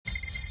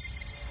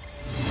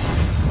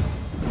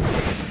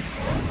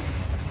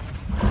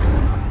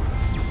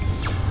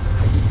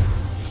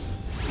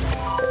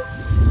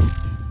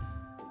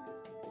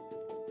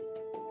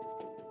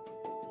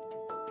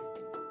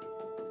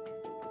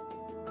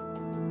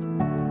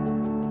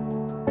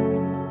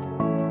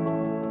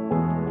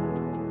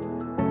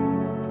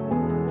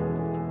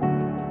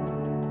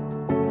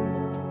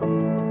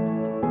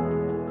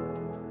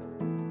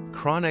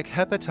chronic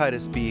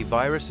hepatitis B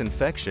virus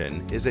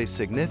infection is a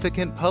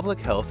significant public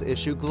health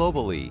issue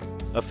globally,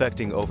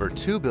 affecting over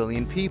 2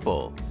 billion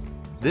people.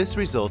 This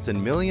results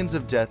in millions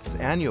of deaths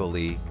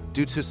annually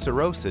due to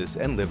cirrhosis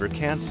and liver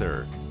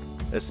cancer.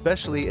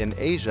 Especially in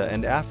Asia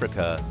and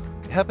Africa,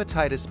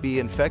 hepatitis B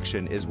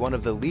infection is one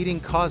of the leading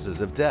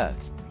causes of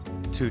death.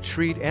 To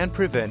treat and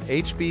prevent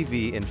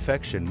HBV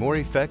infection more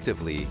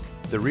effectively,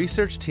 the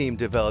research team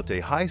developed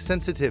a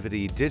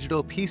high-sensitivity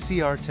digital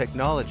PCR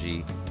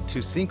technology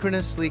to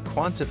synchronously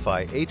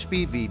quantify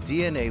HBV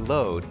DNA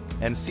load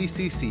and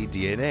CCC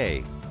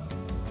DNA.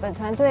 本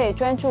团队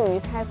专注于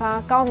开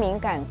发高敏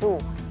感度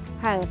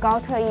和高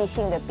特异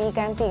性的 B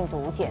肝病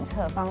毒检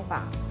测方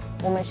法。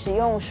我们使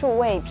用数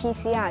位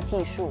PCR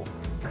技术，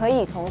可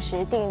以同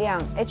时定量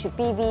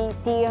HBV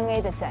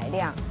DNA 的载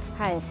量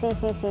和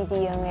CCC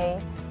DNA。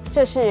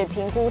这是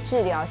评估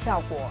治疗效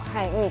果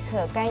和预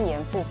测肝炎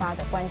复发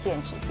的关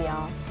键指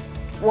标。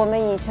我们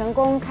已成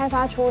功开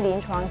发出临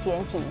床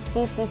简体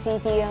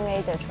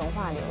cccDNA 的纯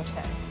化流程，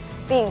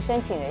并申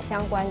请了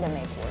相关的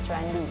美国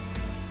专利。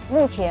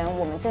目前，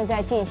我们正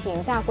在进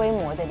行大规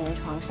模的临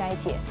床筛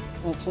检，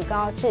以提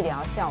高治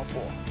疗效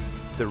果。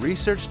The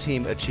research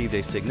team achieved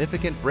a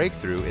significant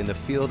breakthrough in the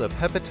field of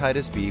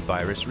hepatitis B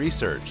virus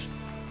research.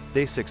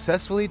 They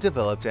successfully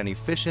developed an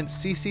efficient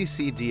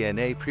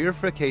cccDNA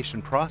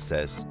purification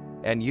process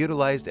and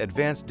utilized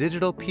advanced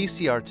digital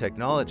PCR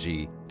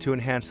technology to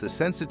enhance the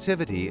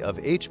sensitivity of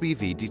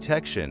HBV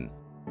detection.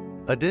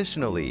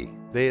 Additionally,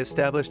 they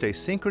established a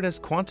synchronous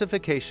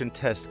quantification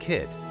test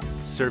kit,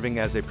 serving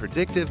as a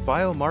predictive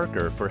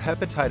biomarker for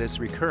hepatitis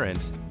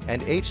recurrence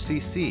and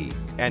HCC,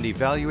 and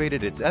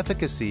evaluated its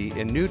efficacy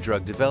in new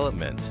drug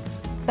development.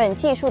 本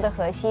技术的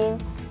核心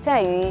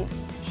在于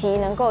其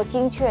能够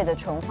精确地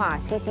纯化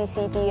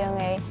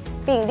cccDNA，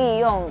 并利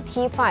用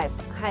T5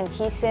 和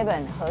T7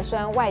 核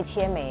酸外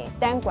切酶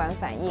单管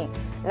反应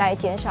来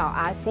减少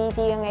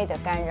rcDNA 的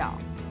干扰。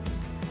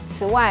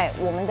此外，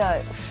我们的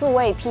数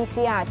位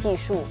PCR 技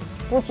术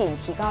不仅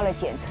提高了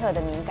检测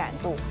的敏感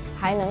度，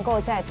还能够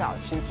在早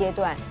期阶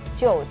段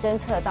就侦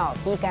测到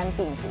B 肝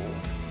病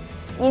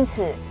毒。因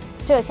此，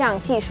这项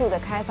技术的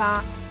开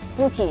发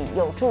不仅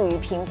有助于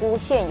评估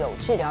现有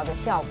治疗的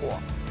效果，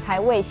还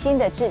为新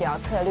的治疗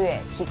策略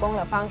提供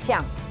了方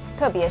向，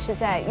特别是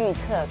在预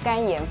测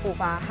肝炎复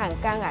发和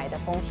肝癌的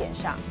风险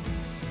上。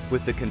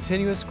With the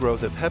continuous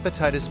growth of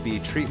hepatitis B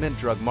treatment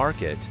drug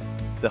market,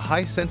 the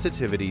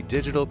high-sensitivity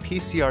digital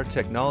PCR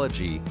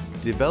technology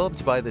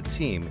developed by the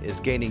team is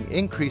gaining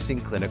increasing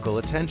clinical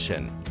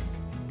attention.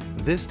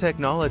 This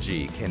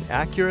technology can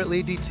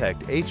accurately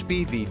detect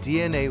HBV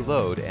DNA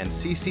load and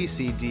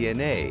CCC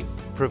DNA,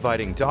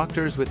 providing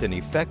doctors with an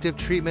effective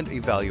treatment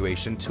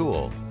evaluation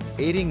tool,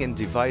 aiding in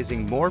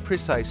devising more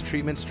precise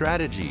treatment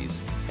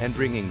strategies and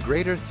bringing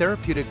greater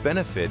therapeutic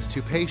benefits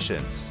to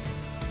patients.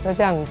 这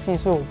项技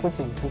术不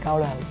仅提高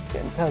了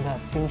检测的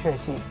精确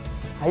性，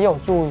还有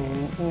助于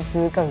医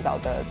师更早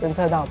地侦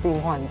测到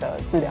病患的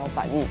治疗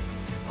反应。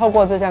透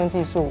过这项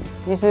技术，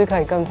医师可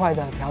以更快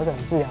地调整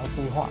治疗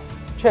计划，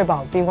确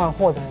保病患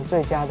获得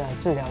最佳的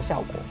治疗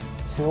效果。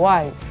此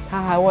外，它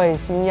还为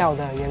新药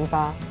的研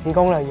发提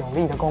供了有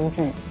力的工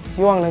具，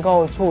希望能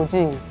够促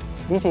进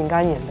B型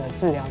肝炎的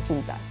治疗进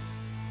展。